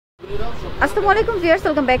আসসালামু আলাইকুম viewers,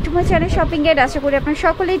 welcome back to my channel shopping guide. আশা করি আপনারা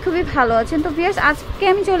সকলেই খুবই ভালো আছেন। তো ভিউয়ার্স, আজকে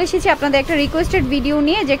আমি চলে এসেছি আপনাদের একটা রিকোয়েস্টেড ভিডিও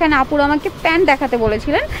নিয়ে, যেখানে আপুরা আমাকে প্যান্ট দেখাতে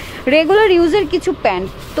বলেছিলেন, রেগুলার ইউজের কিছু প্যান্ট।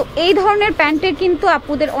 তো এই ধরনের প্যান্টের কিন্তু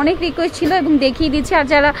আপুদের অনেক রিকোয়েস্ট ছিল এবং দেখিয়ে দিচ্ছি। আর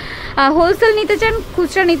যারা হোলসেল নিতে চান,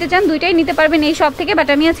 খুচরা নিতে চান, দুইটাই নিতে পারবেন এই শপ থেকে। বাট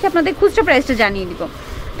আমি আজকে আপনাদের খুচরা প্রাইসটা জানিয়ে দিব।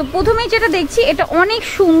 তো প্রথমেই যেটা দেখছি, এটা অনেক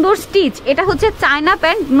সুন্দর স্টিচ। এটা হচ্ছে চায়না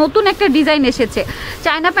প্যান্ট, নতুন একটা ডিজাইন এসেছে।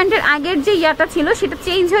 চায়না প্যান্টের আগের যে ইয়াটা ছিল সেটা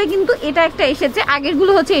চেঞ্জ হয়ে কিন্তু এটা একটা এসেছে।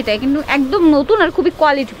 আগেরগুলো হচ্ছে এটাই, কিন্তু একদম নতুন আর খুবই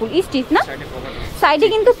কোয়ালিটিফুল স্টিচ না। সাইডে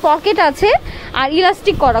কিন্তু পকেট আছে আর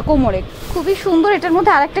ইলাস্টিক করা কোমরে, খুবই সুন্দর। এটার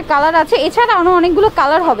মধ্যে আরেকটা কালার আছে, এছাড়া আরও অনেকগুলো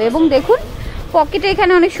কালার হবে। এবং দেখুন পকেটে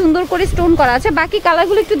এখানে অনেক সুন্দর করে স্টোন করা আছে। বাকি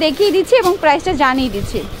কালারগুলো একটু দেখিয়ে দিচ্ছি এবং প্রাইসটা জানিয়ে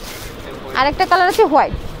দিচ্ছি। আরেকটা কালার আছে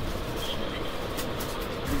হোয়াইট।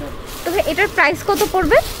 তবে এটার প্রাইস কত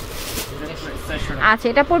পড়বে? আচ্ছা,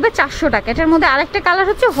 এটা পড়বে 400 টাকা। এটার মধ্যে আরেকটা কালার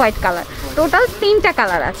হচ্ছে হোয়াইট কালার। টোটাল 3টা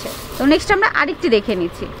কালার আছে। তো নেক্সট আমরা আরেকটি দেখে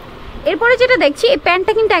নিচ্ছি। এরপরে যেটা দেখছি, এই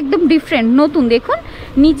প্যান্টটা কিন্তু একদম ডিফারেন্ট, নতুন। দেখুন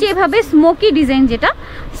নিচে এভাবে স্মোকি ডিজাইন, যেটা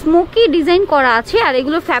স্মোকি ডিজাইন করা আছে। আর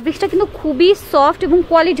এগুলোর ফ্যাব্রিক্সটা কিন্তু খুবই সফট এবং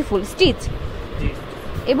কোয়ালিটিফুল স্টিচ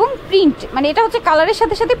এবং প্রিন্ট, মানে এটা হচ্ছে কালারের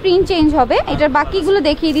সাথে সাথে প্রিন্ট চেঞ্জ হবে। এটার বাকিগুলো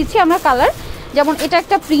দেখিয়ে দিচ্ছি আমরা কালার। যেমন এটা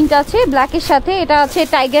একটা প্রিন্ট আছে ব্ল্যাকের সাথে, এটা আছে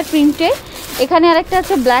টাইগার প্রিন্টে। এখানে আরেকটা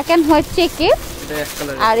আছে ব্ল্যাক অ্যান্ড হোয়াইট চেকে,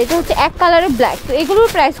 আর এটা হচ্ছে এক কালারের ব্ল্যাক। তো এগুলোর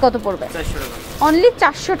প্রাইস কত পড়বে? অনলি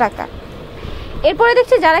 400 টাকা। এরপরে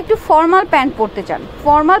দেখছি যারা একটু ফর্মাল প্যান্ট পরতে চান,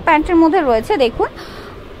 ফর্মাল প্যান্টের মধ্যে রয়েছে দেখুন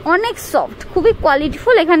অনেক সফট, খুবই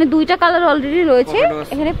কোয়ালিটিফুল। এখানে 2টা কালার অলরেডি রয়েছে।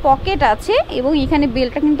 এখানে পকেট আছে এবং এখানে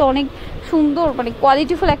বেলটা কিন্তু অনেক সুন্দর, মানে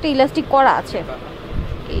কোয়ালিটিফুল একটা ইলাস্টিক করা আছে।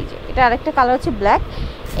 এই যে এটা আরেকটা কালার হচ্ছে ব্ল্যাক।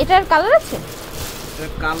 এটার কালার আছে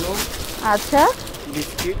কালো, আচ্ছা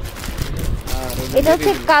বিস্কিট, এটা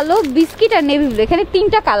হচ্ছে কালো, বিস্কিট আর নেভি ব্লু। এখানে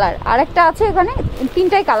 3টা কালার, আর একটা আছে এখানে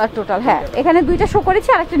 3টাই কালার টোটাল। হ্যাঁ, এখানে 2টা শো করেছে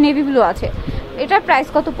আর একটা নেভি ব্লু আছে। এটার প্রাইস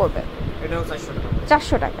কত পড়বে? এটাও 400 টাকা।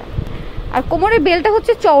 400 টাকা। আর কোমরের বেলটা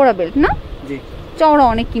হচ্ছে চওড়া বেল্ট না? জি, চওড়া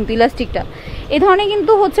অনেক কিন্তু ইলাস্টিকটা। এই ধরনের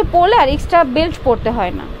কিন্তু হচ্ছে পরলে আর এক্সট্রা বেল্ট পরতে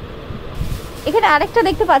হয় না। এখানে আরেকটা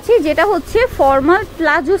দেখতে পাচ্ছি, যেটা হচ্ছে ফর্মাল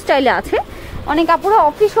প্লাজো স্টাইলে আছে। অনেক আপুরা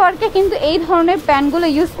অফিস ওয়ার্কে কিন্তু এই ধরনের প্যান্টগুলো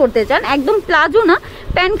ইউজ করতে চান। একদম প্লাজো না,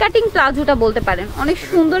 প্যান কাটিং প্লাজোটা বলতে পারেন। অনেক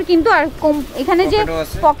সুন্দর কিন্তু। আর এখানে যে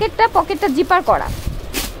পকেটটা জিপার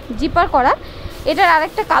করা। এটার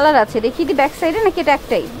আরেকটা কালার আছে, দেখিয়ে দিই ব্যাক সাইডে, নাকি এটা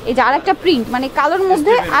একটাই? এই যে আরেকটা প্রিন্ট, মানে কালোর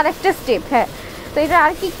মধ্যে আরেকটা স্টেপ। হ্যাঁ, তো এটা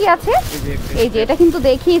আর কি আছে? এই যে এটা কিন্তু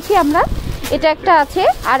দেখিয়েছি আমরা। এটা একটা আছে,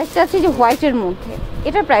 আরেকটা আছে যে হোয়াইটের মধ্যে।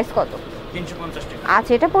 এটার প্রাইস কত? 350 টাকা।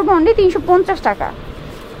 আচ্ছা, এটা পড়বে অনলি 350 টাকা।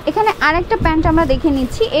 এখানে আরেকটা প্যান্ট আমরা দেখে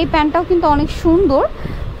নিচ্ছি। এই প্যান্টটাও কিন্তু অনেক সুন্দর,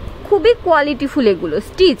 খুবই কোয়ালিটিফুল। এগুলো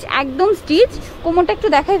স্টিচ, একদম স্টিচ। কোমরটা একটু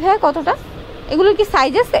দেখাই ভাই কতটা। এগুলোর কি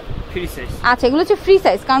সাইজ আছে? Free size. আচ্ছা, এগুলো হচ্ছে ফ্রি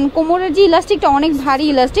সাইজ, কারণ কোমরের যে ইলাস্টিকটা অনেক ভারী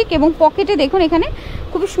ইলাস্টিক। এবং পকেটে দেখুন এখানে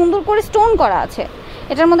খুবই সুন্দর করে স্টোন করা আছে।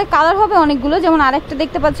 এটার মধ্যে কালার হবে অনেকগুলো। যেমন আরেকটা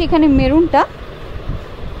দেখতে পাচ্ছি এখানে মেরুনটা।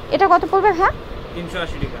 এটা কত পড়বে? হ্যাঁ,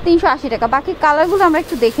 380 টাকা। 380 টাকা। বাকি কালারগুলো আমরা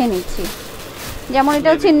একটু দেখে নিচ্ছি। যেমন এটা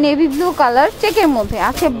হচ্ছে নেভি ব্লু কালার চেকের মধ্যে,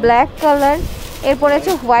 আছে ব্ল্যাক কালার, এরপরে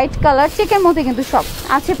আছে হোয়াইট কালার চেকের মধ্যে, কিন্তু সব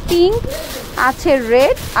আছে পিঙ্ক, আছে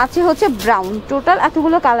রেড, আছে হচ্ছে ব্রাউন। টোটাল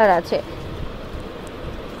এতগুলো কালার আছে।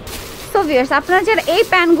 সো ভিউয়ার্স, আপনারা যারা এই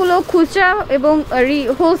প্যান্টগুলো খুচরা এবং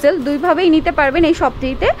হোলসেল দুইভাবেই নিতে পারবেন এই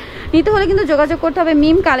শপটিতে। নিতে হলে কিন্তু যোগাযোগ করতে হবে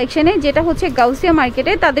মিম কালেকশনে, যেটা হচ্ছে গাউসিয়া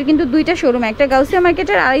মার্কেটে। তাদের কিন্তু 2টা শোরুম, একটা গাউসিয়া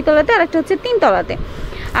মার্কেটের 2য় তলাতে আর একটা হচ্ছে 3 তলাতে।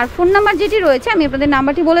 আর ফোন নাম্বার যেটি রয়েছে, আমি আপনাদের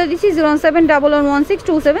নাম্বারটি বলে দিচ্ছি,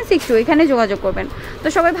 01711162762। এখানে যোগাযোগ করবেন। তো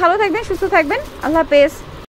সবাই ভালো থাকবেন, সুস্থ থাকবেন। আল্লাহ হাফেজ।